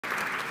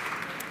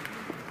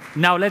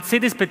Now, let's see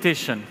this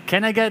petition.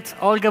 Can I get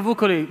Olga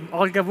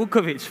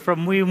Vukovic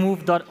from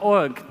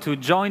WeMove.org to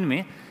join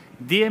me?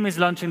 DiEM is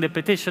launching the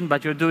petition,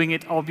 but you're doing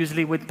it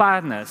obviously with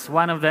partners.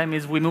 One of them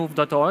is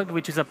WeMove.org,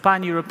 which is a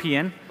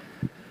pan-European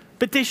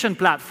petition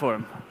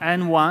platform,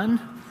 and one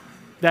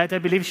that I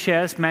believe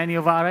shares many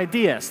of our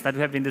ideas that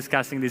we have been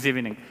discussing this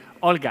evening.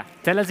 Olga,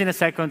 tell us in a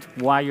second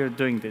why you're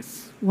doing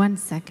this. 1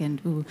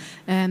 second.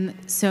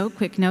 So,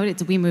 quick note,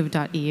 it's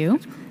WeMove.eu.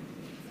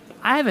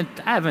 I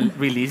haven't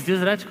released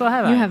this, Rachko,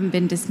 have I? You haven't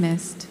been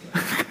dismissed.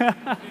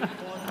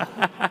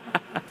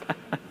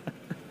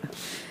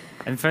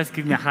 And first,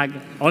 give me a hug.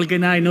 Olga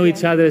and I know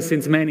each other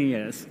since many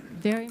years.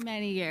 Very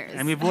many years.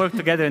 And we've worked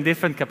together in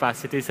different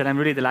capacities, and I'm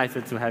really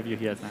delighted to have you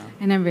here now.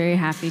 And I'm very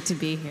happy to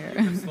be here.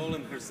 I've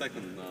stolen her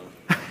second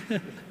now.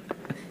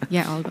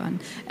 Yeah, all gone.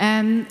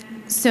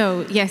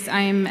 So, yes,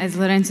 as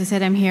Lorenzo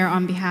said, I'm here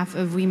on behalf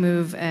of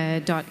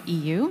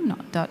WeMove.eu,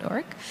 not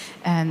 .org,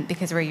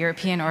 because we're a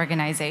European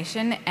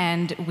organization,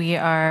 and we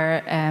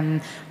are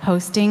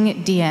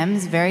hosting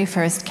DiEM's very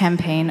first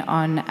campaign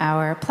on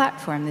our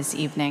platform this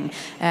evening.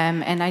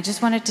 And I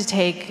just wanted to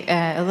take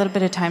a little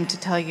bit of time to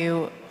tell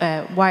you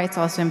why it's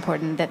also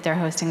important that they're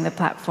hosting the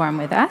platform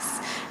with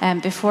us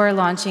before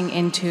launching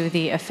into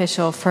the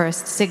official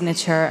first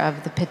signature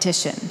of the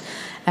petition.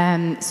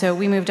 So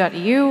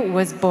WeMove.eu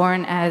was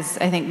born, as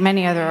I think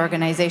many other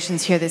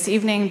organizations here this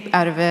evening,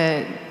 out of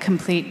a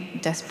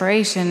complete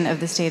desperation of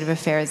the state of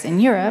affairs in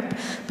Europe,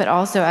 but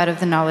also out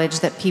of the knowledge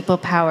that people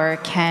power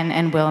can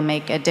and will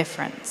make a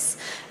difference.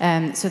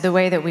 So the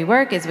way that we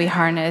work is we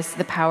harness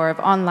the power of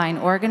online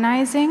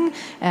organizing,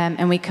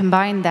 and we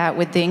combine that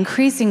with the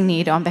increasing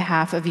need on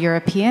behalf of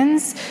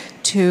Europeans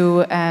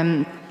to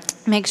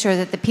make sure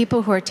that the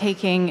people who are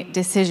taking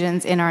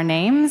decisions in our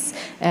names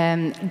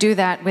do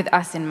that with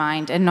us in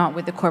mind, and not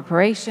with the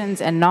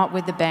corporations, and not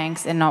with the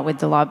banks, and not with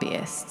the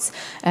lobbyists.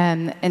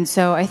 And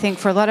so I think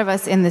for a lot of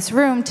us in this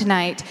room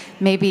tonight,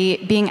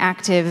 maybe being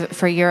active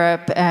for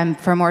Europe,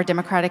 for a more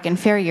democratic and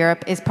fair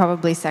Europe, is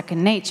probably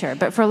second nature.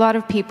 But for a lot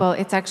of people,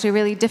 it's actually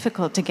really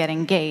difficult to get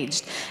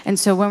engaged. And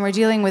so when we're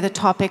dealing with a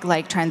topic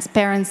like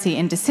transparency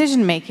in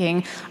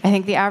decision-making, I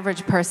think the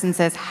average person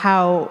says,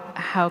 how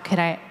could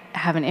I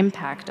have an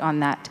impact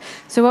on that?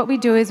 So what we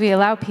do is we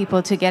allow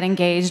people to get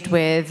engaged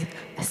with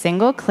a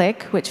single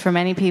click, which for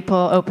many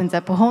people opens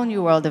up a whole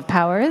new world of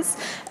powers,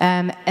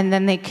 and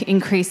then they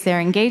increase their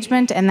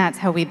engagement, and that's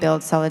how we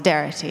build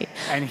solidarity.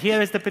 And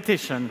here is the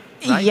petition,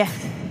 right? Yes.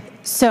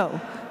 So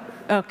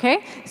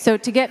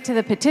to get to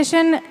the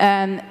petition,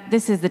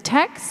 this is the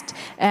text.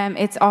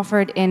 It's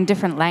offered in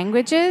different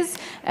languages.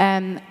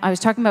 I was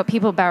talking about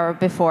people power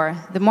before.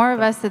 The more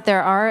of us that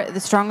there are, the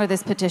stronger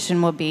this petition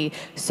will be.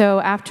 So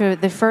after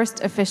the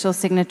first official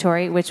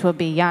signatory, which will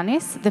be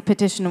Yanis, the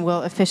petition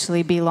will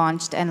officially be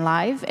launched and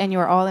live, and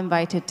you're all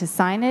invited to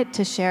sign it,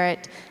 to share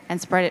it, and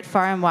spread it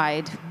far and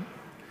wide.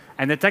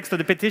 And the text of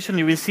the petition,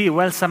 you will see,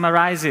 well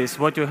summarizes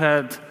what you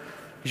heard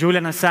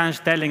Julian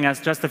Assange telling us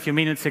just a few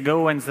minutes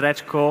ago, and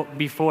Zrečko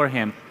before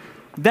him.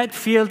 That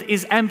field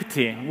is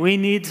empty. We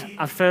need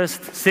a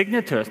first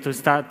signature to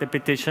start the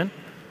petition.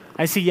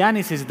 I see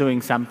Yanis is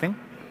doing something.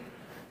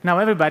 Now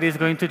everybody is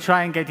going to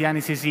try and get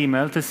Yanis's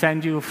email to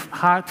send you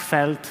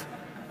heartfelt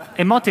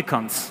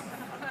emoticons.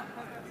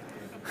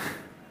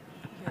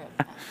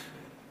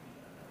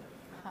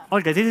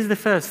 Olga, this is the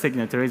first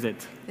signature, is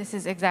it? This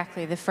is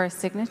exactly the first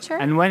signature.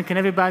 And when can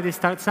everybody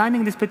start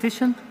signing this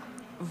petition?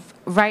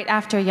 Right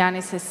after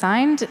Yanis has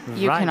signed,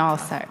 you can all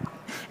start.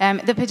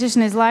 The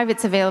petition is live.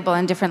 It's available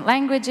in different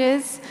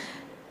languages.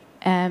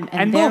 And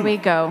there boom. we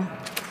go.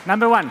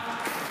 Number one.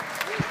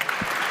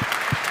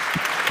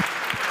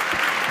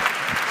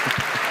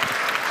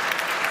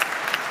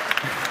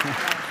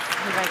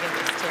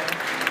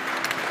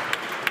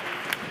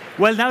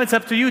 Well, now it's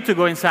up to you to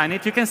go and sign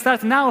it. You can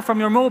start now from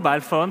your mobile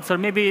phones, or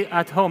maybe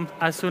at home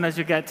as soon as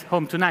you get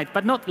home tonight,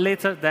 but not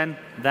later than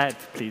that,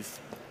 please.